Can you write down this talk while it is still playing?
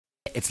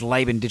It's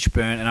Laban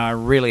Ditchburn, and I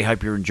really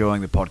hope you're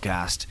enjoying the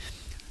podcast.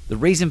 The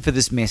reason for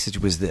this message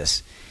was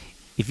this.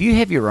 If you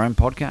have your own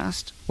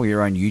podcast or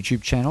your own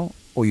YouTube channel,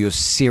 or you're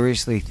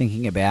seriously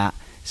thinking about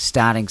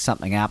starting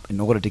something up in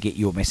order to get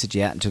your message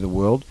out into the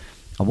world,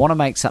 I want to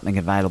make something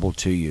available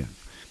to you.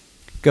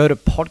 Go to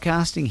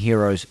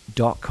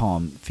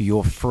podcastingheroes.com for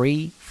your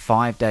free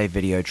 5-day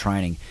video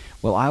training.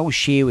 Well, I will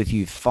share with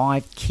you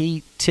 5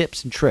 key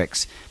tips and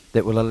tricks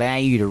that will allow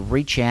you to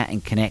reach out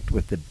and connect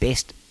with the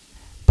best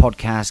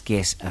podcast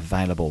guests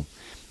available,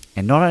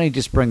 and not only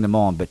just bring them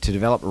on, but to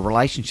develop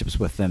relationships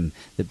with them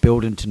that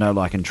build into know,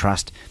 like, and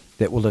trust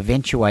that will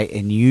eventuate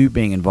in you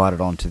being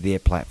invited onto their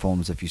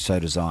platforms if you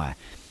so desire.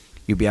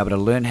 You'll be able to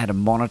learn how to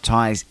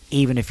monetize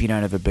even if you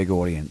don't have a big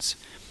audience.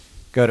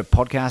 Go to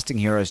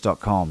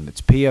podcastingheroes.com. It's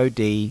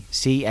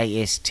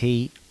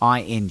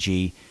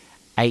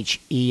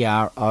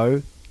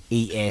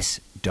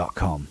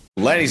podcastingheroes.com.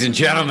 Ladies and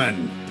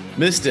gentlemen,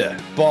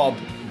 Mr. Bob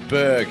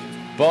Burg.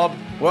 Bob,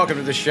 welcome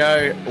to the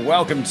show.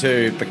 Welcome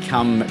to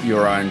Become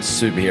Your Own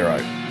Superhero.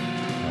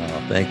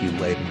 Thank you,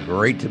 Laban.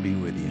 Great to be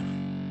with you.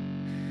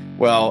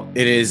 Well,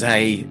 it is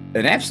an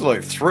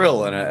absolute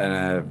thrill and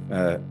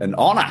an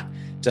honor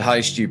to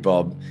host you,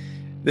 Bob.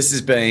 This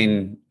has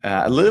been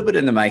a little bit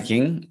in the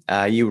making.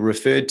 You were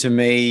referred to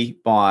me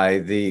by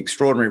the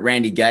extraordinary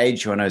Randy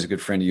Gage, who I know is a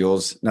good friend of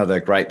yours,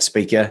 another great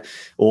speaker,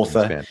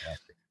 author. That's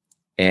fantastic.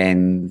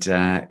 And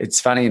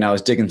it's funny, I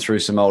was digging through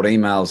some old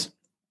emails,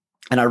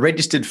 and I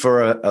registered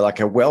for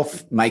a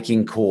wealth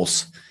making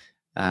course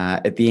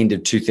at the end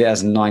of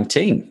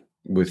 2019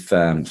 with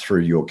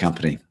through your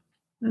company,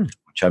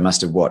 which I must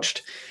have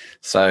watched.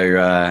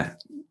 So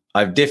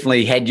I've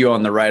definitely had you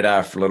on the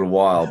radar for a little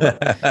while.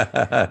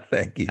 But,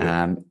 thank you.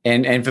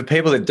 And for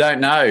people that don't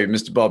know,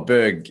 Mr. Bob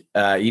Burg,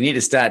 you need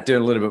to start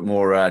doing a little bit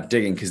more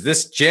digging, because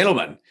this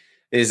gentleman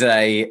is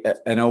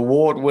an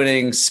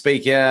award-winning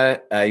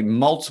speaker, a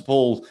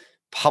multiple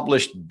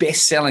published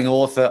best-selling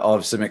author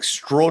of some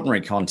extraordinary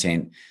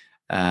content,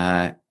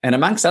 and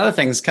amongst other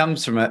things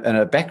comes from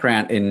a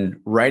background in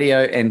radio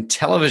and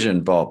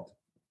television, Bob.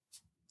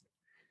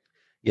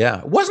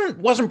 Yeah,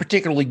 wasn't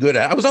particularly good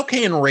at. I was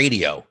okay in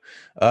radio.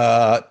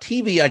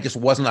 TV, I just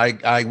wasn't.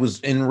 I was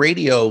in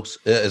radio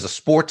as a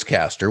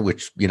sportscaster,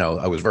 which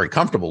I was very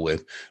comfortable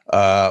with.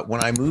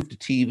 When I moved to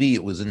TV,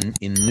 it was in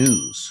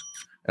news,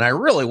 and I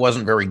really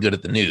wasn't very good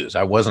at the news.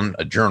 I wasn't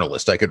a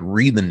journalist. I could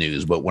read the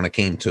news, but when it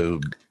came to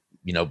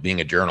being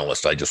a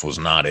journalist, I just was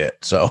not it.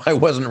 So I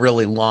wasn't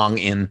really long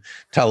in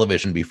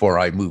television before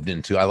I moved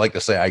into, I like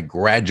to say I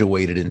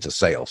graduated into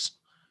sales.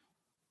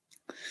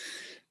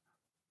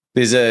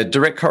 There's a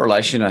direct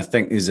correlation. I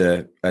think there's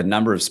a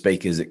number of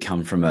speakers that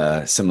come from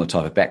a similar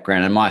type of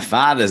background. And my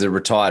father's a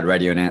retired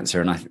radio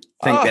announcer, and I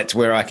think that's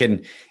where I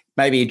can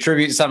maybe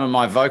attribute some of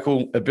my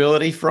vocal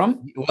ability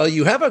from. Well,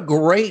 you have a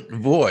great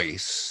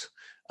voice.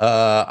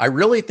 I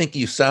really think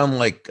you sound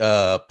like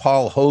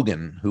Paul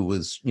Hogan, who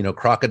was,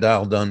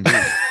 Crocodile Dundee.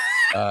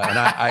 And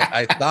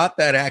I thought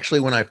that actually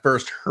when I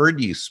first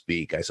heard you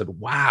speak, I said,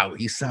 wow,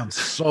 he sounds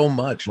so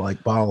much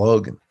like Paul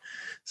Hogan.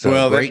 So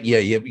well, great.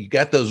 You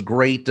got those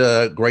great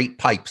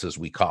pipes, as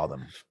we call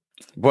them.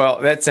 Well,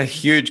 that's a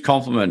huge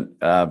compliment,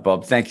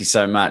 Bob. Thank you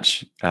so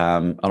much.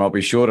 And I'll be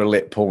sure to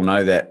let Paul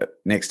know that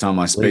next time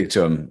I speak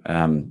to him.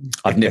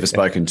 I've never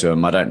spoken to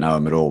him. I don't know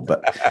him at all,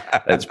 but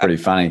that's pretty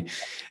funny.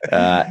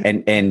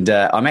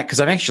 I'm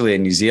actually a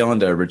New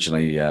Zealander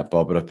originally,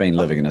 Bob, but I've been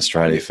living in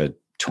Australia for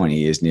 20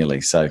 years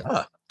nearly. So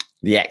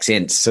the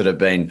accent's sort of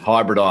been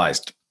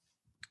hybridized.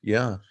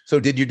 Yeah.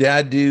 So did your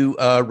dad do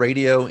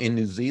radio in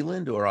New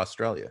Zealand or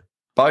Australia?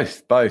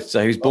 Both.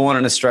 So he was born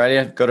in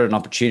Australia, got an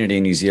opportunity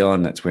in New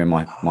Zealand. That's where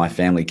my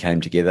family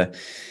came together,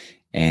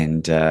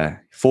 and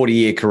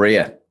 40-year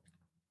career.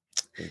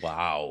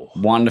 Wow.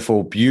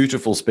 Wonderful,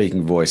 beautiful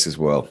speaking voice as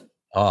well.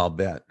 Oh, I'll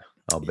bet.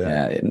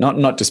 Yeah,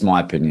 not just my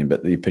opinion,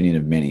 but the opinion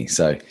of many.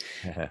 So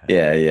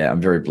yeah,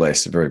 I'm very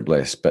blessed.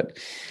 But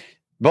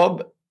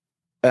Bob,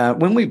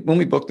 when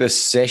we booked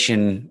this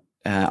session,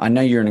 I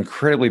know you're an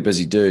incredibly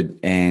busy dude,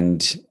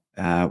 and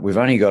we've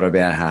only got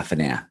about half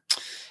an hour.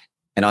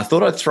 And I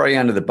thought I'd throw you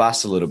under the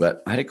bus a little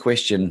bit. I had a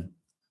question.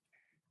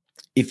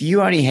 If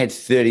you only had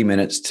 30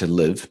 minutes to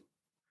live,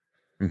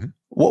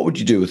 what would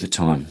you do with the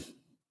time?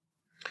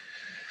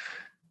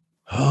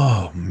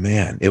 Oh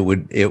man, it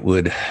would,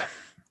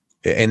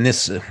 and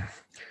this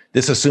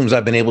assumes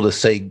I've been able to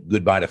say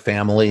goodbye to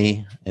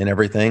family and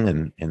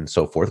everything and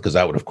so forth, because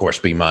that would of course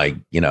be my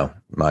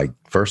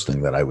first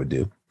thing that I would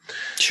do.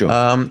 Sure.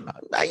 I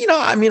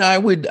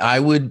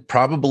would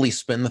probably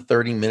spend the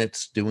 30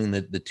 minutes doing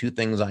the two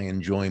things I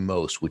enjoy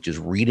most, which is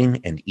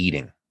reading and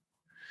eating.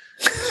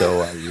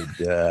 So I would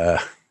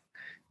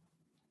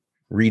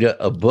read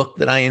a book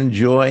that I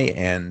enjoy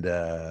and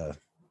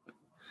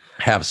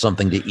have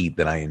something to eat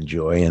that I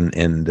enjoy,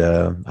 and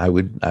I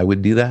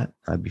would do that.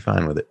 I'd be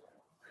fine with it.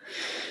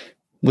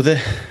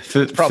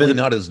 It's probably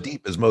not as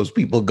deep as most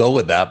people go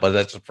with that, but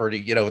that's a pretty,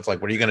 it's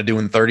like, what are you going to do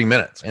in 30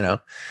 minutes?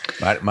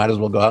 Might as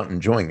well go out and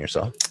enjoying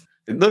yourself.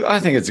 Look, I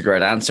think it's a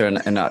great answer, and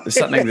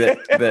something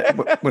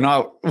that when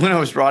I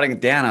was writing it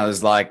down, I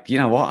was like, you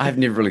know what, I've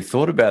never really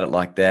thought about it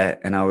like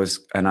that, and I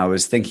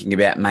was thinking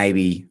about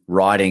maybe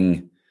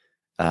writing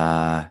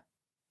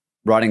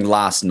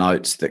last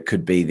notes that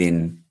could be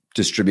then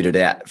distributed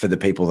out for the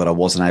people that I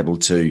wasn't able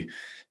to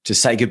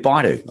say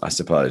goodbye to, I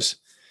suppose.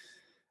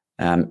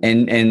 And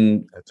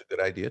that's a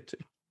good idea too.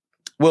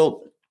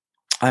 Well,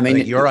 I mean,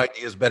 think your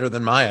idea is better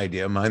than my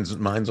idea. Mine's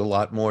a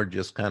lot more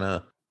just kind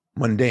of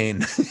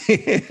mundane.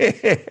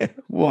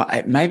 Well,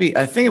 maybe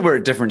I think we're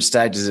at different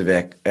stages of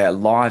our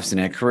lives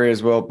and our career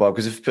as well, Bob,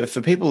 because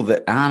for people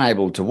that aren't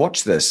able to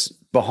watch this,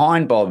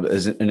 behind Bob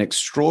is an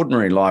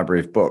extraordinary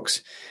library of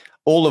books,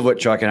 all of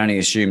which I can only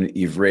assume that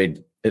you've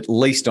read at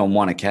least on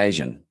one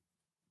occasion.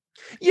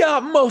 Yeah,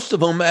 most of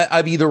them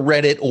I've either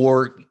read it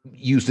or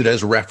used it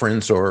as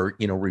reference or,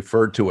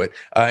 referred to it.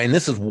 And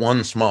this is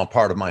one small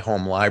part of my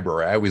home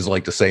library. I always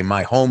like to say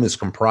my home is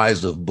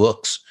comprised of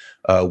books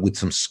with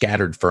some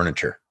scattered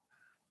furniture.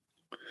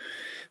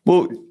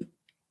 Well,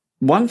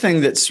 one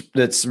thing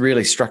that's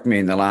really struck me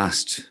in the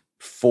last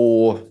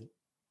 4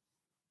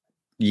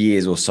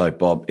 years or so,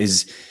 Bob,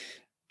 is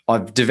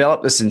I've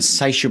developed this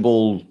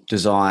insatiable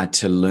desire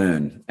to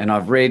learn, and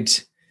I've read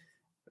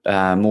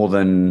more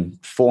than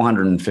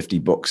 450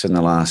 books in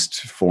the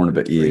last 4 and a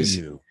bit years.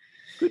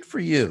 Good for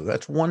you.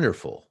 That's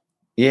wonderful.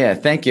 Yeah,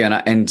 thank you.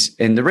 And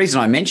the reason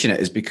I mention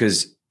it is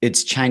because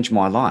it's changed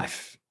my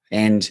life.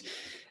 And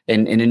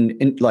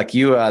in like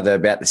you are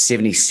about the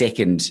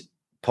 72nd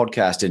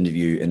podcast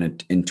interview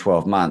in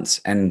 12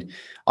 months, and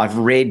I've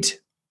read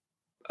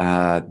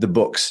the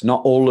books,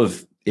 not all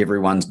of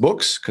everyone's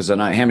books, because I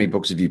know, how many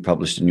books have you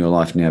published in your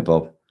life now,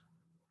 Bob?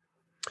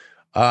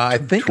 I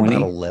think 20?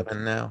 About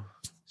 11 now.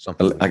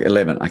 Something like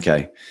 11.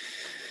 Okay.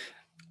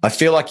 I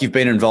feel like you've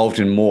been involved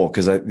in more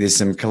because there's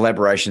some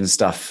collaboration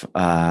stuff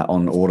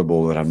on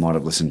Audible that I might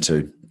have listened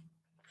to.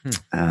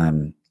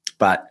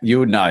 But you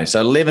would know.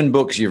 So 11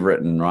 books you've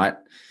written, right?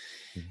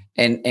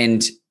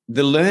 And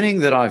the learning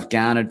that I've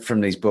garnered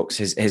from these books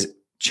has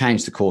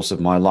changed the course of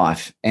my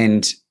life.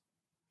 And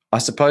I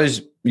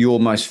suppose your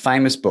most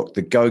famous book,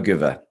 The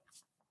Go-Giver,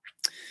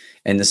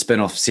 and the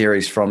spin-off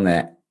series from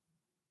that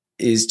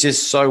is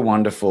just so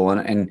wonderful.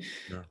 And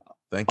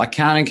I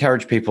can't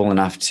encourage people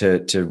enough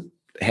to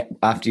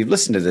after you've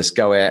listened to this,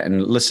 go out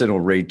and listen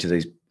or read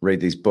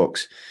these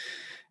books.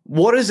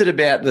 What is it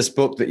about this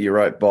book that you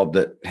wrote, Bob,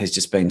 that has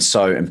just been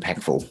so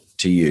impactful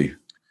to you?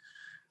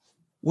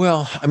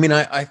 Well, I mean,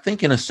 I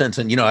think in a sense,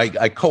 and,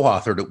 I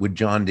co-authored it with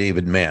John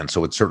David Mann,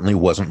 so it certainly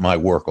wasn't my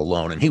work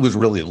alone. And he was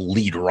really a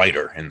lead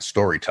writer and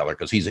storyteller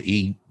because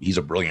he's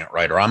a brilliant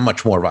writer. I'm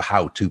much more of a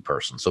how-to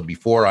person. So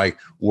before I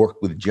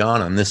worked with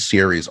John on this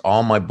series,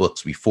 all my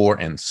books before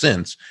and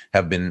since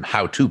have been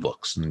how-to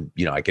books. And,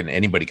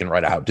 anybody can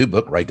write a how-to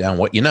book, write down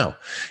what you know,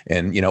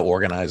 and,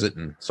 organize it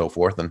and so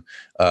forth. And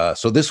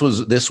so this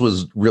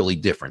was really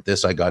different.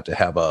 This, I got to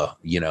have a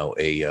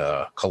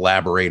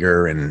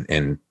collaborator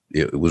and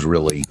it was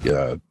really,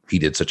 he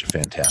did such a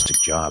fantastic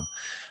job.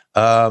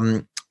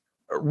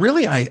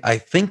 Really, I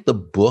think the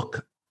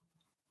book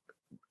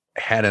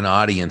had an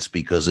audience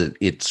because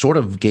it sort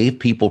of gave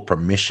people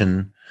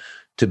permission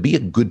to be a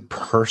good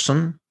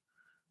person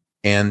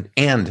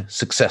and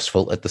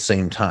successful at the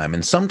same time.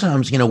 And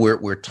sometimes,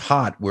 we're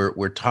taught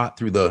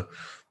through the,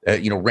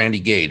 Randy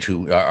Gage,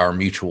 who our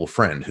mutual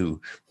friend,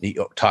 who he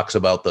talks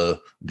about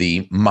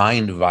the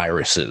mind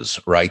viruses,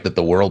 right, that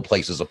the world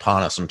places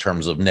upon us in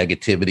terms of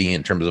negativity,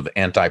 in terms of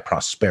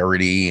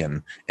anti-prosperity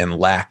and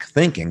lack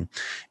thinking.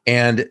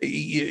 And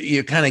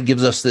it kind of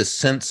gives us this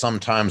sense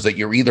sometimes that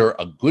you're either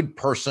a good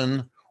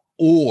person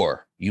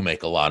or you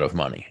make a lot of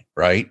money,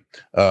 right?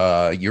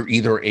 You're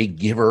either a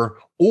giver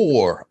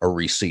or a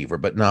receiver,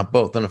 but not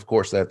both. And of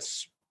course,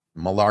 that's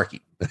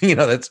malarkey.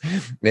 That's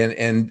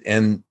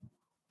and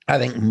I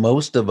think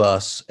most of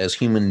us as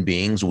human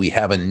beings, we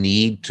have a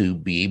need to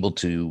be able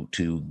to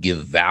give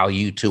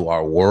value to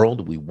our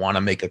world. We want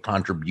to make a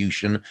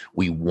contribution.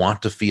 We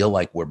want to feel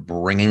like we're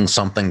bringing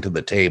something to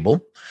the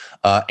table.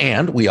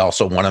 And we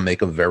also want to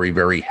make a very,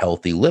 very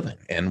healthy living.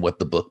 And what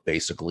the book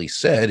basically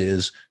said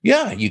is,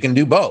 yeah, you can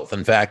do both.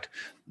 In fact,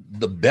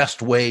 the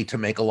best way to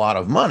make a lot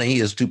of money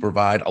is to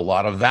provide a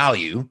lot of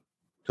value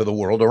to the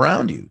world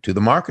around you, to the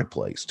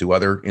marketplace, to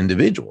other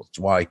individuals. It's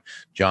why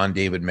John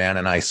David Mann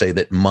and I say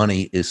that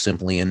money is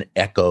simply an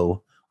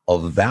echo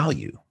of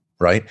value,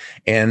 right?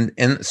 And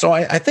so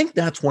I think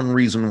that's one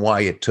reason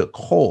why it took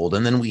hold.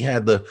 And then we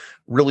had the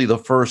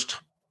first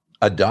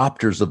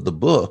adopters of the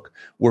book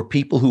were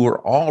people who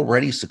were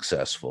already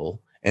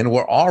successful and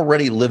were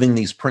already living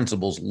these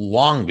principles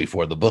long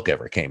before the book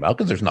ever came out,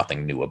 because there's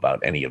nothing new about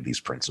any of these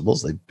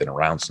principles. They've been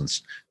around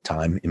since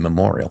time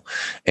immemorial.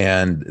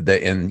 And they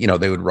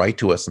would write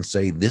to us and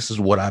say, this is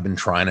what I've been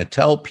trying to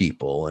tell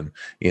people, and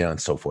and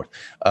so forth.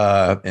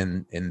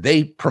 And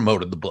they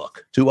promoted the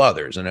book to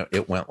others, and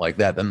it went like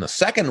that. Then the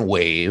second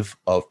wave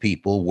of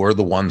people were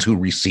the ones who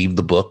received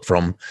the book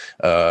from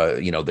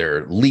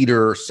their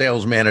leader,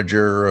 sales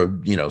manager,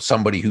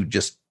 somebody who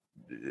just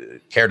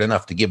cared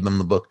enough to give them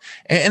the book.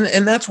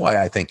 And that's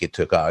why I think it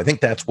took off. I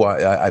think that's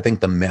why I think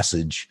the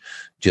message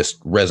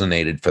just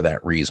resonated for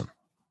that reason.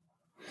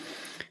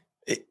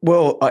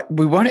 Well,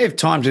 we won't have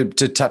time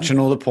to touch on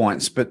all the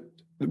points, but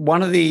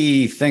one of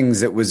the things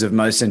that was of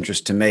most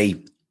interest to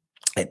me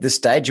at this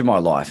stage of my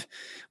life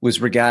was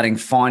regarding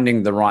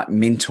finding the right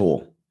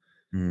mentor.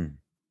 Are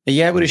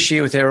you able to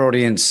share with our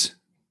audience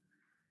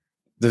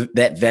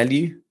that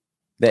value?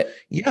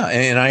 Yeah,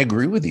 and I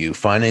agree with you.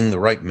 Finding the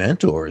right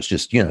mentor is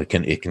just, it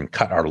can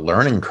cut our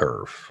learning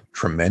curve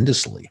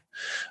tremendously.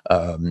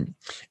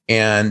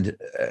 And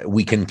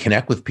we can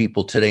connect with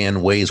people today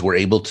in ways we're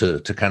able to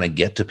kind of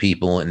get to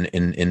people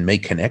and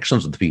make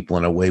connections with people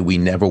in a way we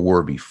never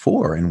were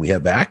before. And we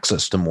have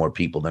access to more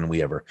people than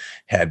we ever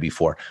had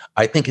before.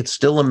 I think it's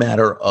still a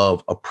matter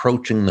of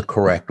approaching the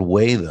correct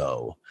way,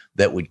 though,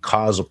 that would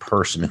cause a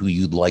person who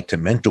you'd like to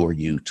mentor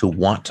you to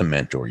want to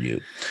mentor you.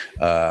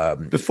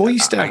 Before you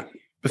start,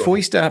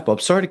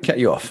 Bob, sorry to cut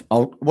you off.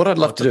 What I'd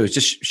love to do is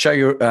just show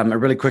you a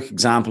really quick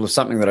example of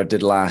something that I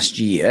did last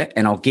year,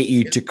 and I'll get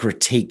you to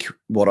critique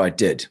what I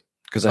did,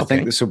 because I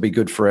think this will be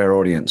good for our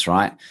audience,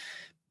 right?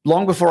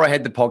 Long before I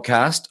had the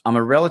podcast, I'm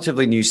a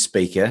relatively new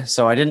speaker,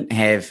 so I didn't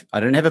have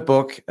a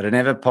book, I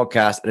didn't have a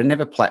podcast, I didn't have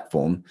a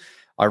platform.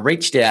 I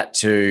reached out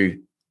to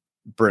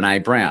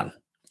Brene Brown,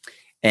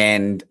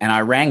 and I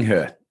rang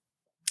her.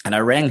 And I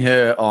rang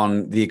her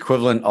on the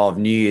equivalent of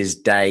New Year's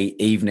Day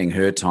evening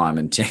her time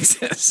in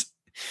Texas.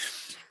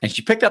 And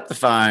she picked up the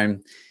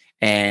phone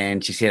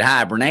and she said,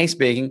 "Hi, Brene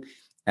speaking."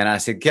 And I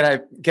said,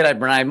 G'day,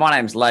 Brene. My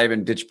name's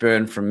Laban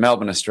Ditchburn from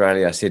Melbourne,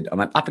 Australia. I said, "I'm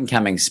an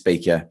up-and-coming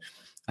speaker."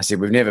 I said,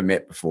 "We've never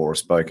met before or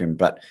spoken,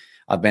 but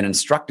I've been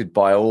instructed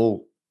by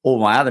all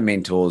my other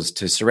mentors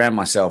to surround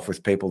myself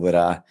with people that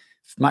are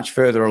much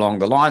further along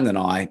the line than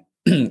I.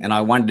 And I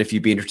wondered if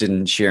you'd be interested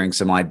in sharing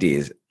some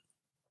ideas."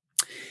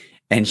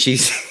 And she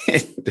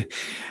said,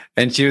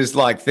 and she was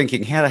like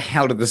thinking, how the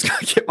hell did this guy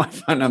get my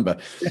phone number?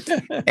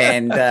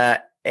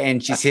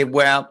 And she said,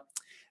 "Well,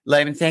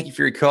 Laban, thank you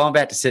for your call. I'm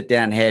about to sit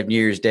down and have New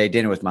Year's Day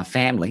dinner with my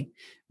family.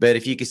 But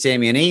if you could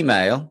send me an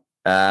email,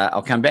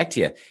 I'll come back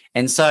to you."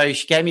 And so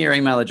she gave me her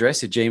email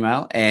address, a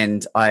Gmail,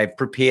 and I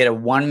prepared a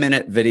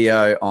 1-minute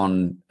video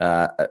on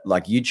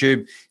like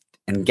YouTube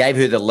and gave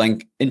her the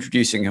link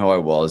introducing who I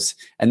was.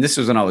 And this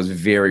was when I was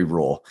very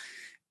raw.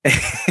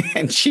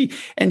 and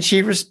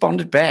she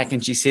responded back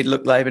and she said,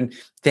 "Look, Laban,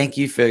 thank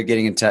you for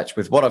getting in touch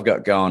with what I've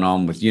got going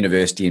on with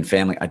university and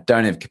family. I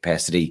don't have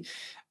capacity,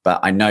 but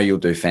I know you'll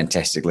do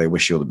fantastically. I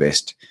wish you all the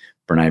best,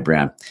 Brene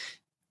Brown."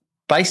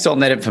 Based on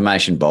that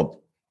information, Bob,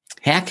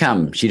 how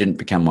come she didn't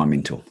become my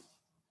mentor?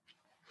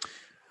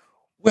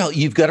 Well,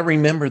 you've got to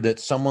remember that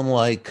someone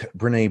like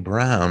Brene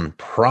Brown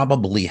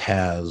probably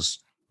has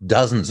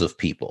dozens of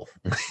people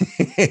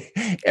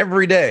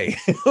every day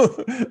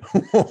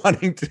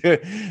wanting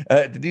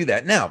to do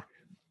that. Now,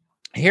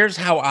 here's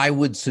how I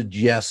would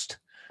suggest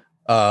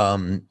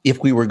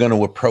if we were going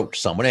to approach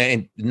someone,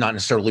 and not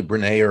necessarily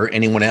Brene or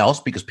anyone else,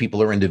 because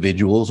people are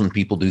individuals and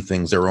people do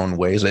things their own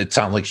ways. It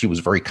sounds like she was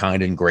very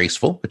kind and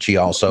graceful, but she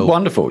also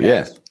wonderful,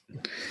 yes.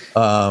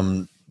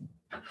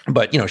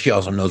 But she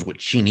also knows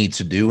what she needs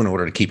to do in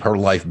order to keep her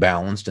life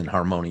balanced and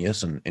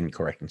harmonious and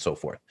correct and so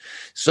forth.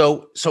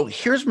 So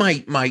here's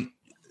my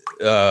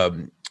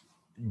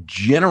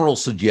general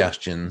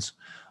suggestions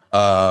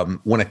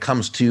when it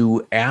comes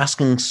to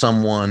asking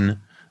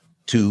someone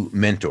to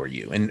mentor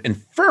you.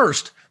 And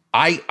first,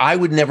 I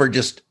would never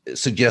just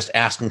suggest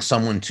asking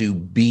someone to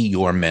be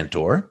your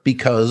mentor,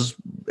 because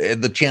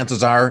the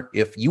chances are,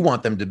 if you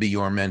want them to be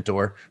your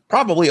mentor,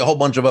 probably a whole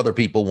bunch of other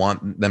people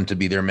want them to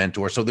be their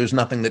mentor. So there's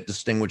nothing that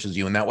distinguishes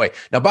you in that way.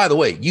 Now, by the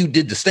way, you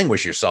did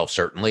distinguish yourself,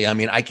 certainly. I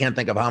mean, I can't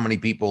think of how many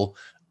people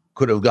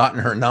could have gotten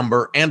her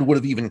number and would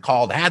have even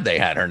called had they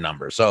had her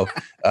number. So,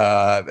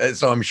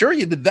 so I'm sure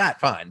you did that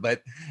fine.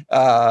 But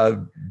a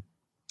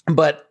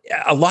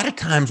lot of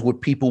times what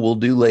people will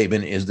do,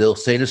 Laban, is they'll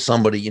say to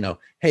somebody,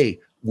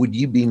 "Hey, would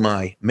you be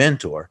my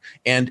mentor?"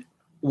 And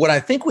what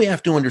I think we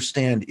have to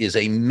understand is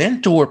a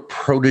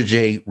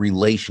mentor-protege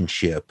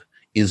relationship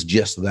is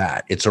just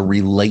that. It's a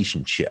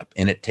relationship,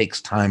 and it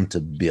takes time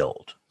to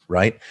build,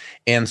 right?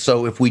 And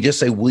so if we just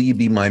say, "Will you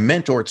be my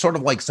mentor?" it's sort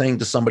of like saying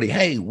to somebody,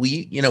 "Hey, will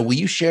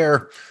you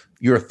share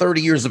your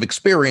 30 years of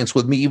experience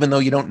with me, even though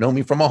you don't know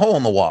me from a hole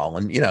in the wall?"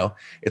 And,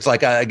 it's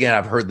like, again,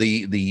 I've heard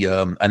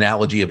the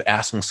analogy of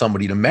asking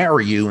somebody to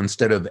marry you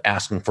instead of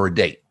asking for a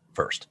date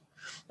first.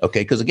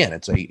 Okay. Because again,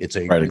 it's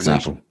a right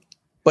example.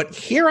 But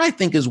here I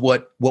think is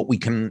what we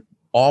can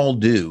all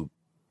do,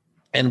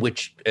 and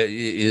which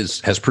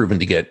has proven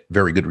to get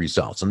very good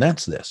results. And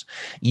that's this: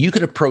 you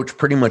could approach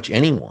pretty much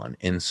anyone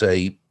and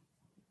say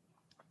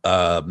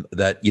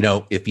that,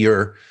 if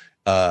you're,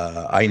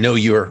 I know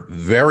you're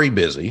very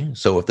busy,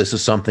 so if this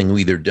is something you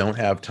either don't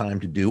have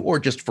time to do or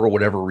just for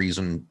whatever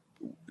reason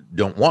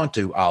don't want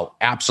to, I'll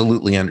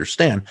absolutely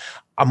understand.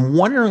 I'm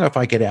wondering if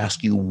I could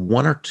ask you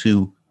one or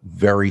two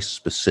very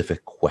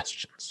specific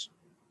questions.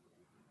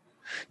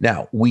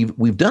 Now,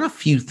 we've done a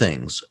few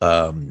things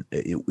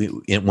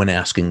when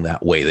asking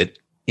that way that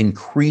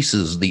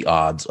increases the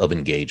odds of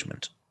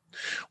engagement.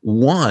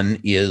 One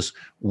is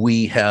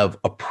we have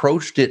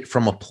approached it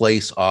from a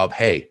place of,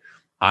 hey,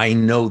 I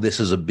know this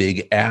is a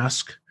big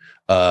ask.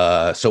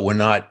 So we're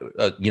not,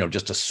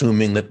 just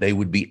assuming that they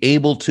would be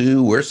able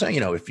to. We're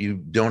saying, if you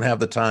don't have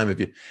the time,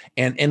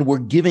 and we're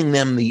giving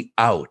them the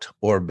out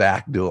or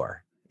back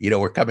door.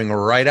 We're coming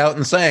right out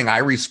and saying, I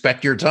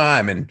respect your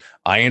time, and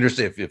I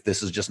understand if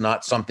this is just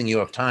not something you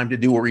have time to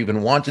do or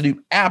even want to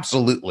do.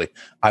 Absolutely,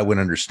 I would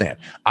understand.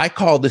 I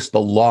call this the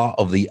law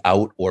of the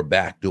out or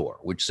back door,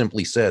 which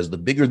simply says the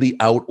bigger the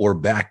out or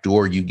back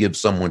door you give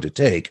someone to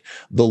take,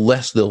 the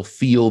less they'll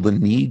feel the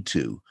need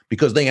to,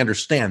 because they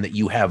understand that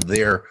you have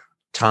their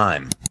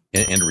time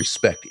and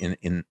respect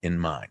in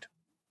mind.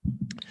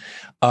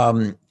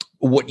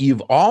 What you've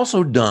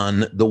also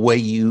done,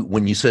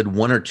 when you said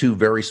one or two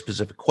very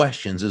specific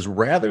questions, is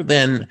rather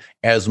than,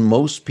 as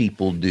most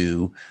people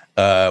do,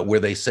 where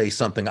they say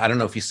something, I don't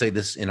know if you say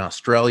this in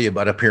Australia,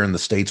 but up here in the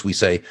States, we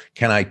say,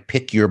 can I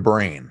pick your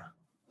brain?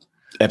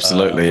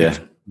 Absolutely, yeah.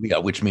 Yeah,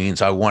 which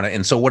means I want to.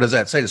 And so what does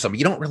that say to somebody?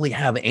 You don't really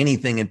have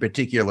anything in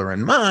particular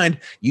in mind.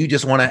 You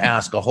just want to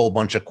ask a whole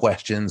bunch of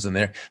questions in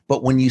there.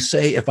 But when you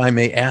say, if I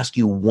may ask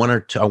you one or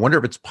two, I wonder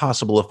if it's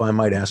possible if I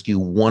might ask you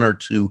one or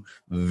two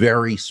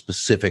very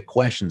specific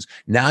questions.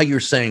 Now you're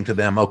saying to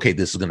them, okay,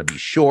 this is going to be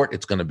short.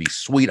 It's going to be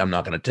sweet. I'm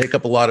not going to take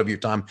up a lot of your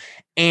time.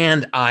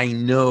 And I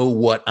know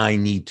what I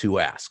need to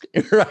ask,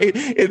 right?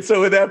 And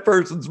so in that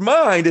person's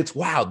mind, it's,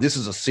 wow, this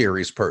is a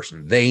serious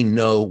person. They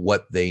know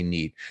what they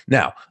need.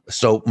 Now,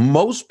 so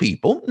most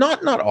people,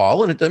 not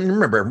all, and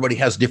remember, everybody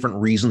has different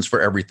reasons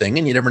for everything,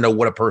 and you never know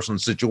what a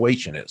person's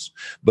situation is.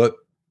 But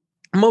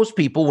most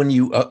people, when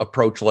you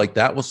approach like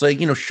that, will say,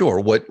 sure,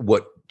 what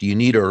do you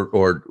need,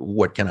 or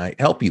what can I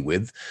help you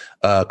with?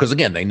 Because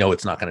again, they know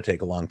it's not going to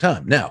take a long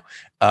time. Now,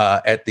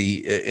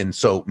 and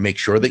so make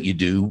sure that you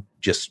do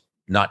just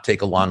not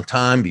take a long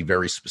time, be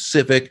very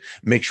specific,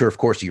 make sure, of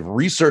course, you've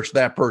researched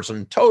that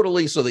person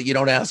totally so that you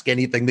don't ask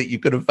anything that you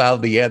could have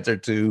found the answer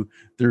to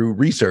through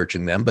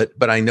researching them. But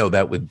I know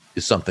that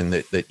is something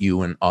that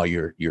you and all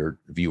your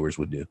viewers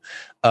would do.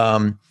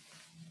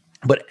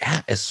 But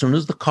as soon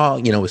as the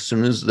call, as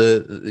soon as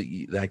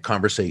that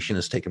conversation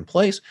has taken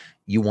place,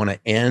 you want to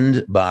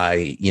end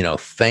by,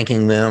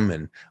 thanking them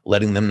and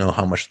letting them know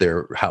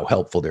how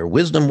helpful their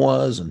wisdom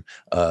was.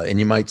 And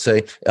you might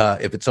say,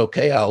 if it's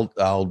okay,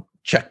 I'll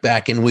check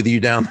back in with you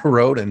down the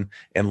road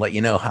and let you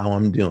know how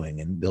I'm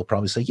doing. And they'll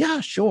probably say, yeah,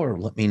 sure.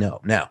 Let me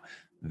know. Now,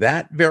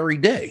 that very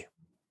day,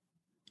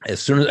 as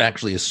soon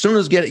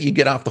as you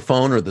get off the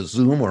phone or the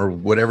Zoom or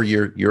whatever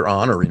you're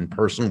on, or in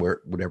person,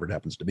 whatever it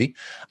happens to be,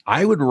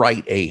 I would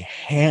write a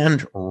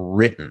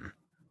handwritten,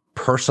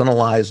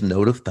 personalized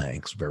note of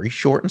thanks, very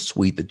short and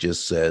sweet, that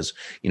just says,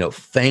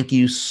 thank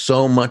you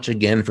so much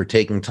again for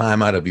taking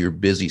time out of your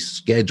busy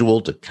schedule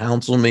to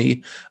counsel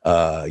me.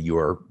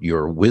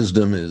 Your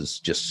wisdom is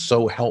just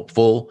so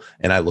helpful,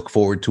 and I look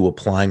forward to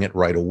applying it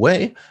right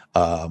away.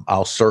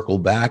 I'll circle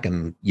back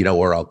and,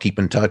 or I'll keep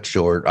in touch,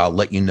 or I'll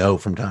let you know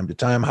from time to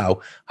time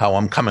how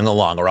I'm coming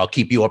along, or I'll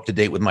keep you up to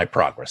date with my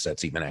progress.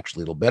 That's even actually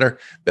a little better.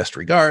 Best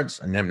regards.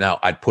 And then now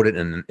I'd put it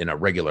in a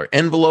regular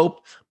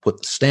envelope,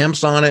 put the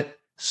stamps on it,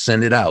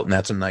 send it out. And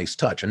that's a nice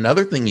touch.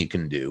 Another thing you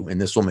can do,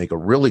 and this will make a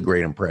really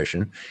great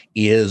impression,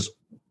 is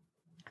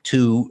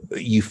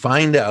you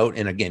find out,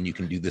 and again, you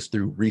can do this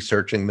through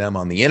researching them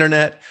on the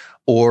internet,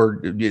 or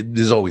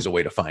there's always a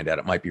way to find out.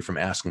 It might be from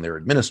asking their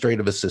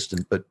administrative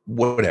assistant, but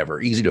whatever,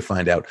 easy to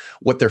find out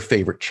what their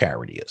favorite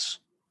charity is.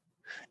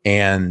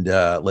 And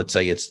let's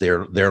say it's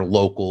their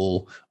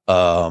local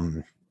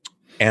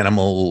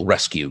animal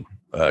rescue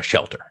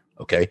shelter.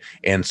 Okay.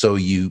 And so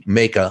you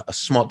make a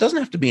small, it doesn't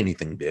have to be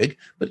anything big,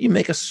 but you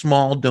make a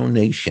small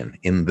donation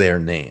in their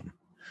name.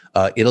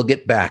 It'll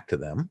get back to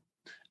them.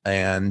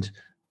 And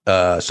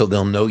so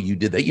they'll know you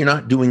did that. You're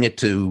not doing it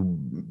to,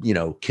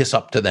 kiss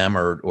up to them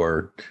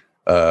or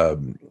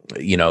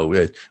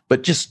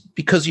but just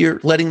because you're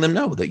letting them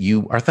know that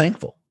you are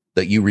thankful,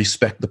 that you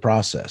respect the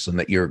process, and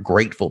that you're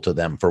grateful to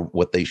them for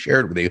what they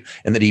shared with you.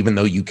 And that even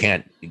though you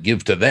can't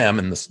give to them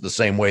in the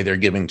same way they're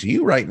giving to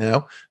you right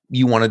now,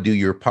 you want to do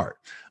your part.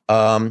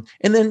 And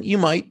then you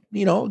might,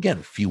 again,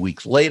 a few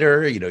weeks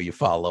later, you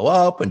follow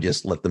up and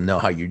just let them know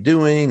how you're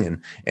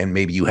doing. And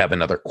maybe you have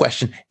another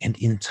question. And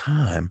in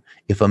time,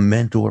 if a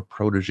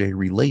mentor-protege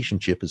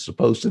relationship is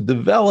supposed to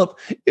develop,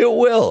 it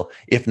will.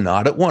 If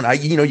not, it won't.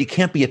 You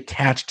can't be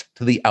attached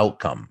to the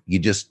outcome. You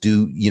just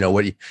do,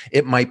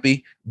 it might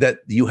be that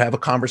you have a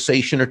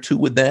conversation or two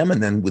with them,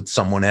 and then with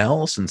someone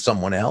else, and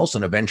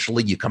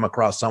eventually you come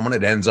across someone.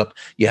 It ends up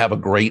you have a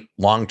great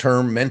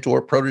long-term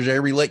mentor-protege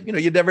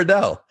relationship. You never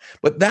know.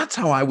 But that's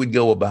how I would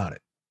go about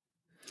it.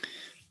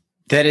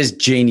 That is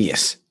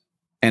genius.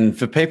 And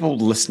for people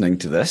listening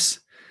to this,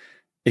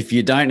 if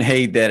you don't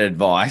heed that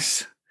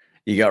advice,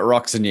 you got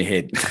rocks in your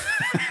head,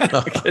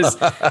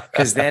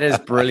 because that is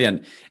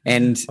brilliant.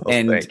 And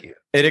thank you.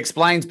 It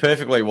explains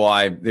perfectly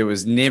why there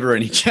was never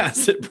any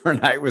chance that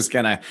Brene was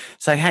going to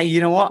say, hey, you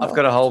know what? I've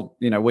got a whole,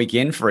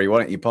 weekend free. Why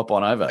don't you pop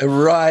on over?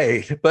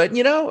 Right. But,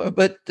 you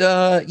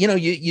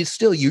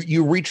still,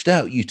 you reached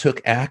out, you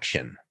took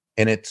action.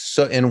 And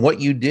and what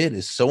you did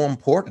is so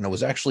important. It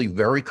was actually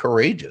very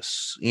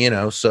courageous,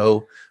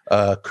 so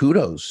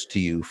kudos to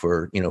you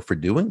for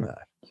doing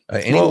that.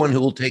 Anyone who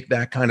will take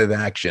that kind of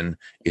action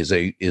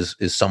is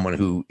someone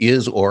who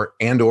is or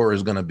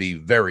is going to be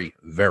very,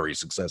 very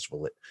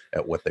successful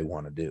at what they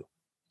want to do.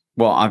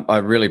 Well, I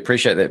really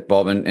appreciate that,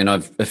 Bob. And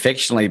I've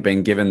affectionately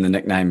been given the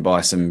nickname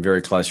by some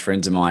very close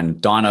friends of mine,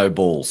 Dino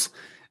Balls,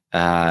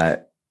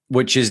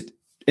 which is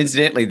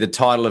incidentally the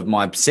title of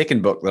my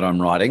second book that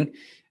I'm writing,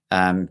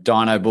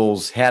 Dino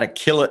Balls, How to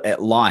Kill It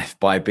at Life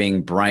by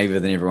Being Braver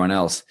Than Everyone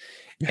Else.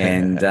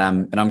 And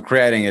I'm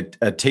creating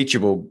a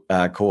teachable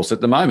course at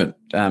the moment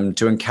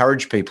to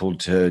encourage people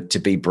to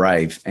be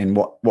brave and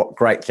what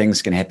great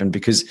things can happen.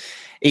 Because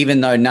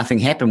even though nothing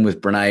happened with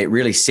Brene, it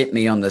really set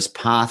me on this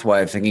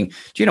pathway of thinking,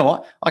 do you know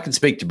what? I can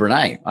speak to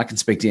Brene. I can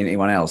speak to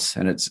anyone else.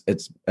 And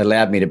it's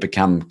allowed me to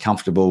become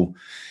comfortable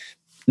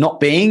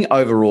not being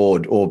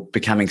overawed or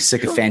becoming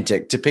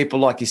sycophantic to people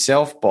like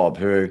yourself, Bob,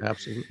 who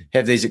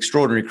have these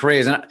extraordinary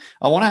careers. And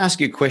I want to ask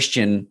you a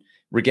question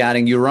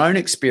regarding your own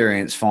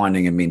experience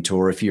finding a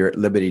mentor, if you're at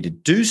liberty to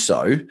do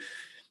so,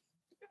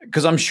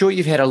 because I'm sure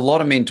you've had a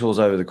lot of mentors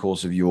over the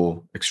course of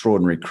your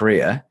extraordinary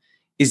career.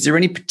 Is there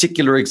any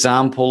particular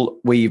example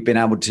where you've been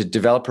able to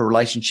develop a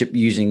relationship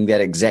using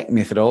that exact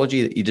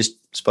methodology that you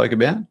just spoke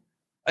about?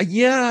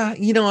 Yeah.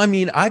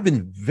 I've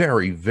been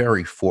very,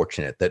 very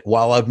fortunate that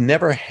while I've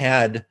never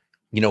had,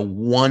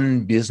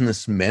 one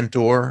business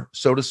mentor,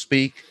 so to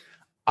speak,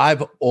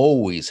 I've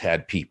always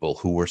had people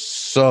who were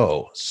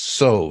so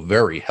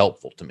very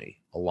helpful to me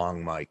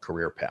along my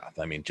career path.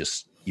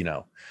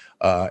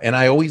 And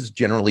I always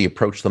generally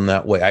approach them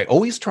that way. I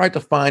always tried to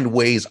find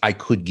ways I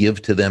could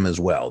give to them as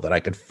well, that I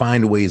could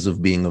find ways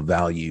of being of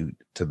value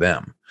to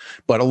them.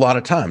 But a lot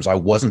of times I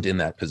wasn't in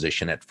that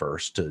position at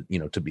first to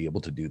be able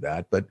to do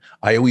that. But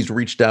I always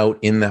reached out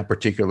in that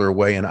particular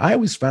way. And I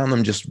always found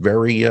them just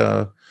very,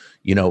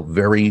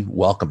 very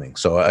welcoming.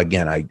 So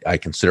again, I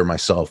consider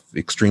myself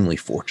extremely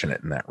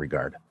fortunate in that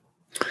regard.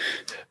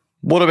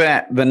 What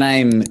about the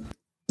name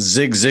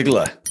Zig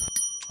Ziglar?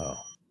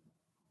 Oh,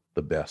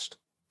 the best.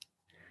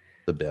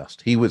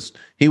 He was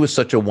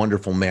such a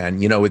wonderful man.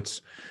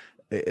 Years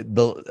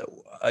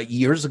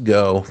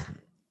ago,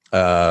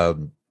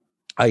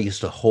 I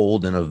used to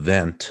hold an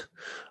event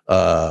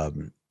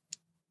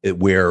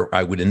where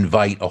I would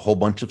invite a whole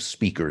bunch of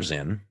speakers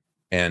in,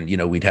 and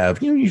we'd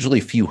have usually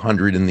a few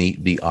hundred in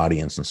the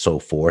audience and so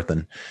forth.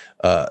 And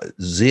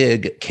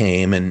Zig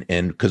came, and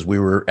because we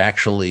were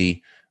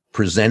actually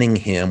presenting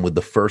him with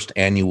the first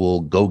annual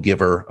Go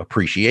Giver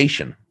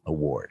Appreciation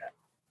Award.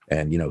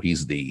 And,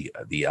 he's the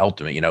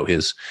ultimate,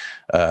 his,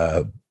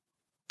 and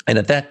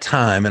at that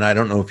time, and I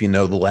don't know if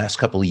the last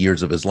couple of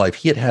years of his life,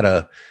 he had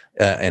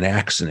an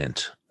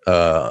accident,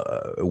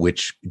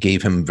 which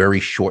gave him very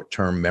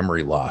short-term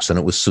memory loss, and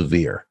it was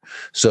severe.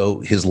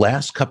 So his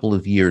last couple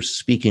of years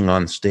speaking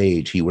on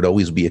stage, he would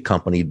always be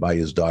accompanied by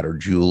his daughter,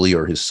 Julie,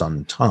 or his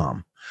son,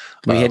 Tom.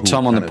 We had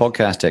Tom on the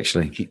podcast,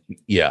 actually.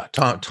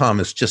 Tom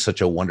is just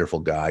such a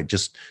wonderful guy,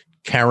 just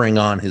carrying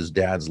on his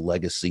dad's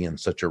legacy in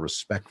such a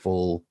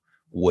respectful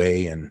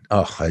way, and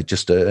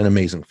just an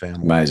amazing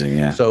family. Amazing,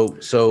 yeah.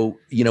 So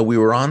we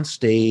were on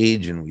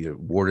stage and we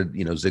awarded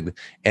Zig,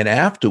 and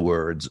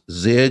afterwards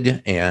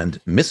Zig and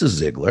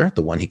Mrs. Ziglar,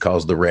 the one he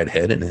calls the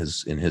redhead,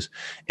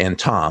 and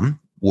Tom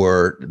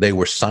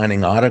were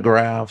signing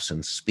autographs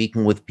and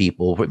speaking with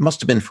people. It must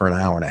have been for an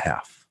hour and a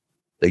half.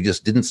 They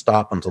just didn't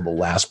stop until the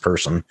last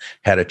person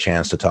had a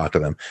chance to talk to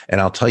them. And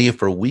I'll tell you,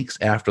 for weeks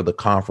after the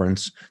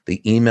conference,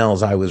 the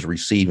emails I was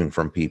receiving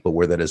from people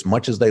were that as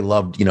much as they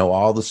loved,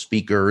 all the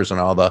speakers and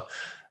all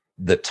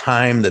the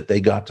time that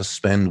they got to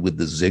spend with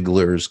the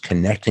Ziglars,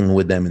 connecting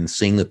with them and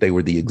seeing that they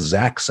were the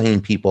exact same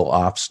people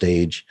off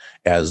stage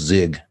as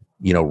Zig,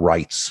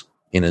 writes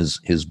in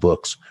his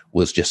books,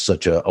 was just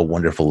such a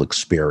wonderful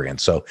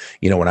experience. So,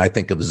 when I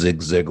think of Zig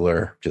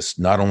Ziglar, just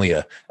not only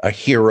a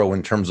hero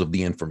in terms of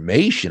the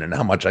information and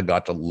how much I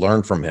got to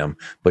learn from him,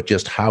 but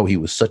just how he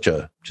was such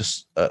a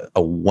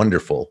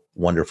wonderful,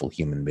 wonderful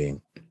human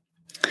being.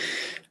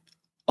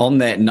 On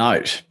that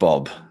note,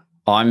 Bob,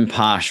 I'm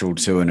partial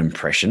to an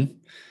impression.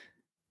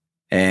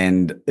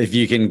 And if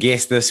you can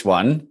guess this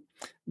one,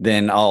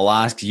 then I'll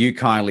ask you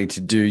kindly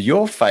to do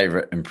your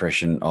favorite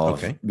impression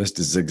of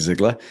Mr. Zig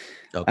Ziglar.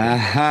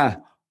 Okay.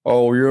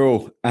 Oh,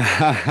 you.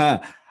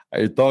 Are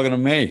you talking to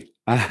me?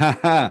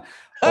 Oh,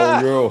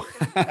 you.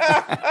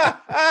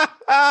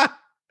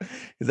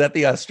 Is that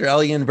the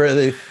Australian,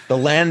 the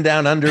land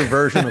down under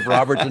version of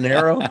Robert De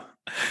Niro?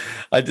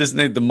 I just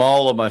need the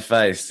mole on my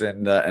face,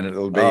 and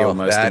it'll be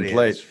almost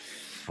complete.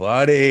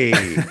 Funny.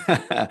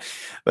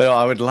 But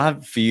I would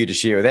love for you to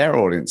share with our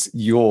audience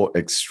your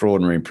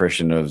extraordinary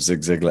impression of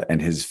Zig Ziglar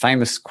and his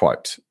famous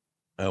quote.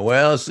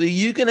 Well, see,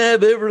 you can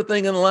have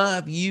everything in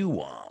life you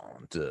want.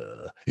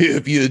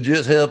 If you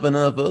just help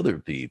enough other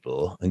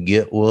people and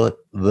get what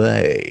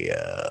they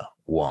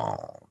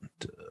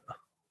want.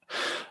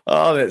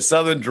 Oh, that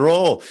southern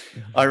drawl!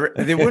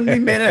 There wouldn't be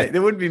many.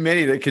 There wouldn't be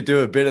many that could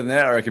do it better than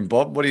that, I reckon.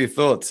 Bob, what are your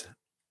thoughts?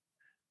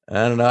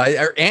 I don't know.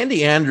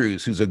 Andy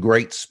Andrews, who's a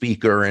great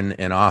speaker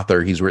and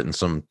author, he's written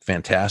some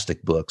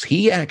fantastic books.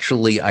 He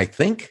actually, I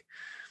think,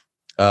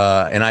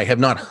 and I have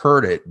not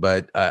heard it,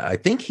 but I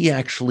think he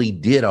actually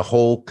did a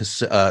whole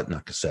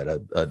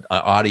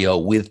audio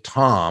with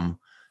Tom.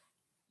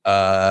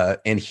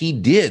 And he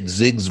did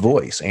Zig's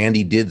voice.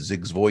 Andy did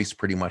Zig's voice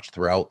pretty much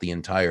throughout the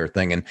entire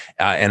thing. And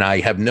I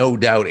have no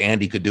doubt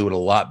Andy could do it a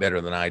lot better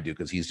than I do,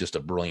 because he's just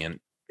a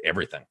brilliant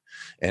everything.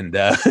 And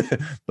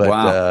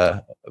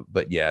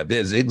but yeah,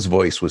 Zig's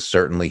voice was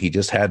certainly, he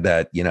just had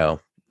that,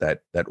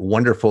 that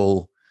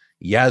wonderful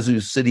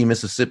Yazoo City,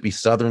 Mississippi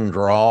Southern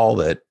drawl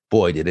that,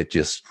 boy, did it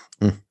just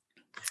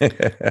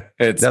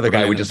it's another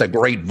guy with just a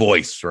great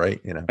voice,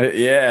 right?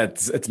 Yeah,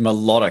 it's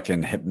melodic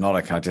and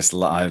hypnotic.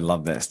 I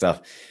love that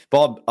stuff.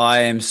 Bob, I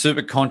am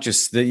super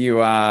conscious that you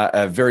are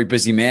a very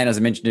busy man. As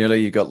I mentioned earlier,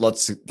 you've got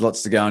lots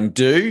to go and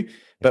do.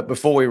 But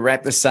before we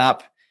wrap this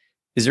up,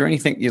 is there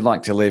anything you'd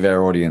like to leave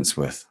our audience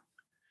with?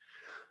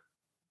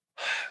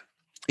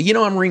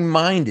 I'm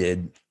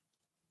reminded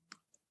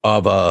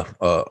of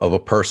a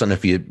person,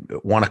 if you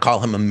want to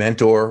call him a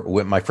mentor,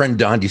 with my friend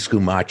Dondi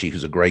Scumaci,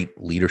 who's a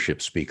great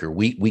leadership speaker.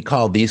 We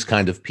call these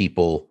kind of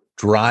people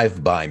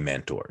drive-by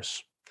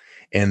mentors.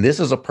 And this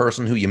is a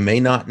person who you may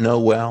not know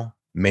well,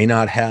 may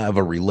not have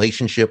a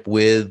relationship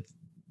with,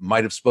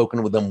 might have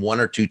spoken with them one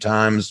or two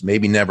times,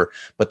 maybe never,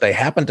 but they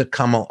happen to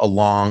come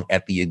along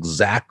at the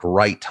exact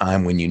right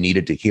time when you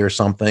needed to hear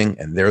something,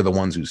 and they're the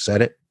ones who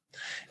said it.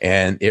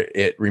 And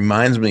it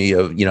reminds me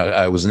of,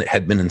 I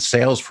had been in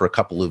sales for a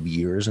couple of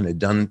years and had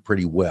done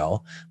pretty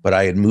well, but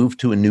I had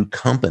moved to a new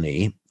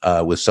company,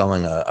 was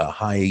selling a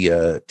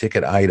high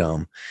ticket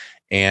item,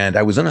 and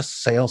I was in a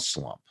sales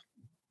slump.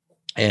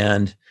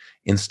 And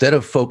instead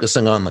of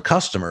focusing on the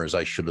customers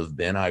I should have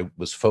been, I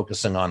was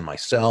focusing on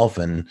myself.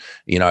 And,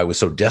 I was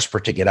so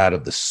desperate to get out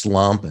of the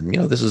slump. And,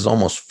 this is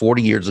almost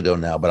 40 years ago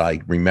now, but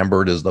I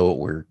remember it as though it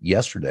were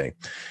yesterday.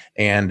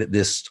 And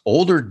this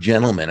older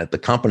gentleman at the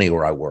company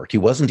where I worked, he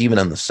wasn't even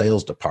in the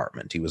sales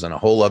department. He was in a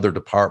whole other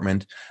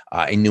department.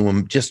 I knew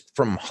him just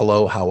from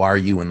hello, how are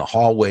you in the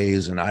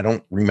hallways. And I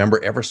don't remember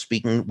ever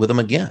speaking with him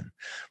again.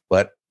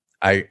 But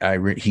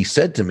he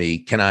said to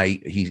me,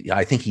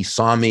 I think he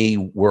saw me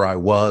where I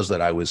was,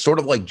 that I was sort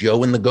of like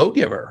Joe in The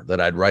Go-Giver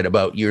that I'd write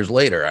about years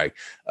later.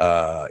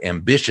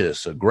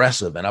 Ambitious,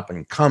 aggressive, and up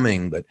and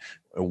coming, but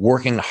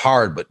working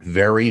hard, but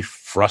very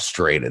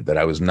frustrated that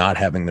I was not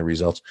having the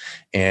results.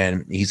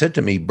 And he said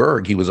to me,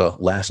 Berg, he was a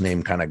last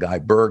name kind of guy,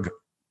 Berg,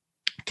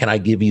 can I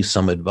give you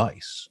some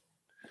advice?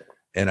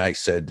 And I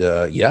said,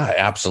 yeah,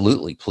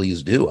 absolutely.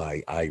 Please do.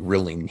 I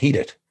really need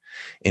it.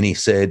 And he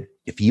said,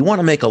 if you want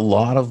to make a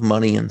lot of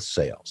money in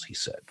sales, he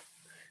said,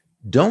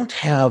 don't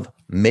have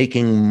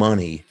making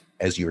money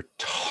as your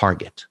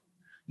target.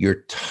 Your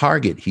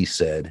target, he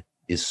said,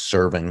 is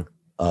serving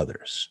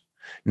others.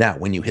 Now,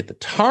 when you hit the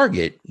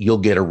target, you'll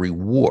get a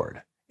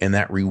reward, and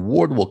that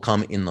reward will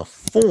come in the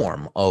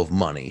form of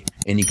money,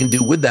 and you can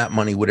do with that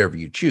money whatever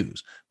you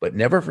choose. But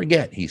never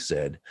forget, he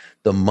said,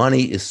 the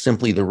money is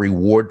simply the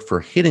reward for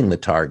hitting the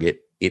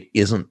target. It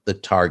isn't the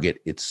target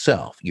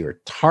itself.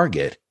 Your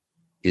target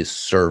is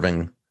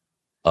serving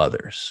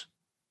others.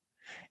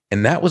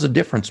 And that was a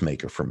difference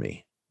maker for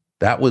me.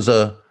 That was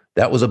a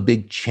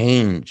big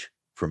change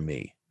for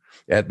me.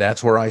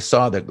 That's where I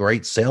saw that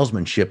great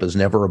salesmanship is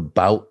never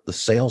about the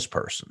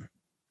salesperson.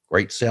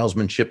 Great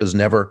salesmanship is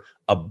never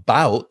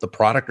about the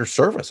product or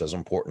service, as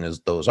important as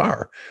those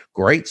are.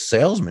 Great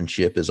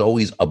salesmanship is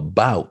always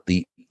about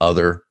the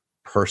other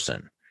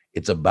person.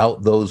 It's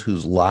about those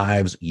whose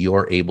lives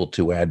you're able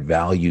to add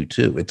value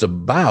to. It's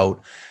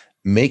about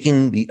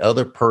making the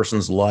other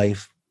person's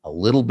life a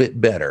little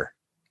bit better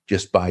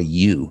just by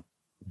you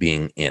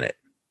being in it.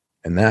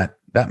 And that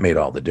made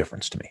all the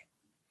difference to me.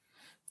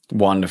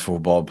 Wonderful,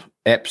 Bob.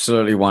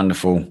 Absolutely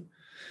wonderful.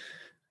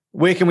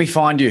 Where can we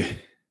find you?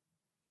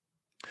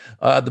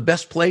 The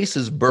best place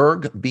is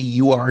burg.com,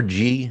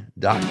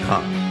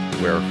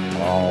 where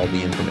all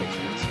the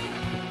information is.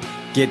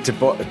 Get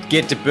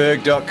to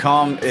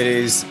burg.com. It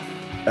is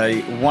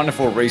a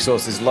wonderful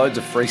resource. There's loads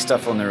of free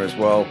stuff on there as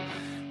well.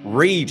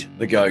 Read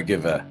The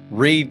Go-Giver.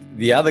 Read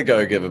the other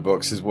Go-Giver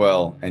books as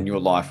well, and your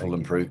life will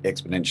improve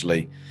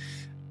exponentially.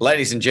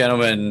 Ladies and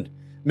gentlemen,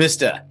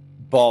 Mr.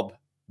 Bob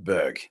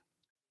Burg.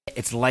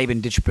 It's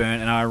Laban Ditchburn,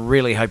 and I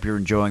really hope you're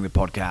enjoying the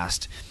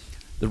podcast.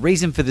 The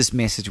reason for this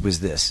message was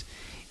this.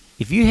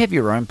 If you have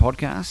your own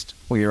podcast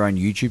or your own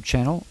YouTube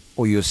channel,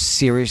 or you're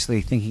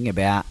seriously thinking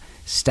about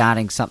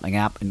starting something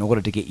up in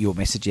order to get your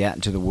message out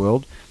into the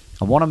world,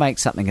 I want to make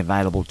something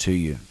available to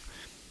you.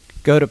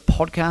 Go to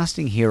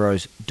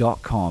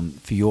podcastingheroes.com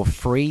for your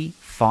free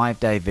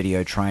 5-day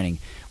video training.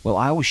 Well,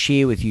 I will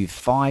share with you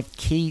 5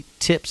 key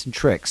tips and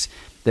tricks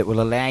that will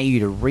allow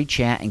you to reach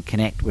out and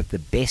connect with the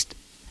best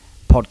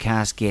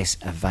podcast guests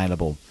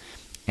available.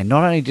 And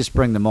not only just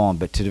bring them on,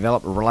 but to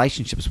develop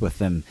relationships with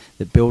them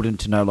that build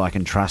into know, like,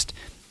 and trust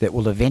that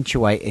will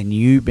eventuate in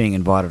you being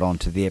invited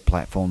onto their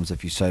platforms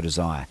if you so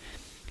desire.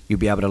 You'll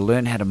be able to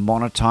learn how to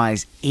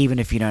monetize even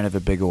if you don't have a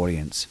big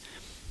audience.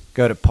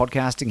 go to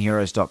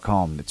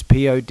podcastingheroes.com. It's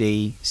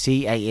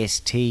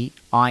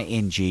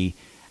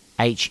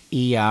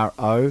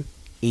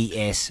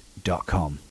podcastingheroes.com.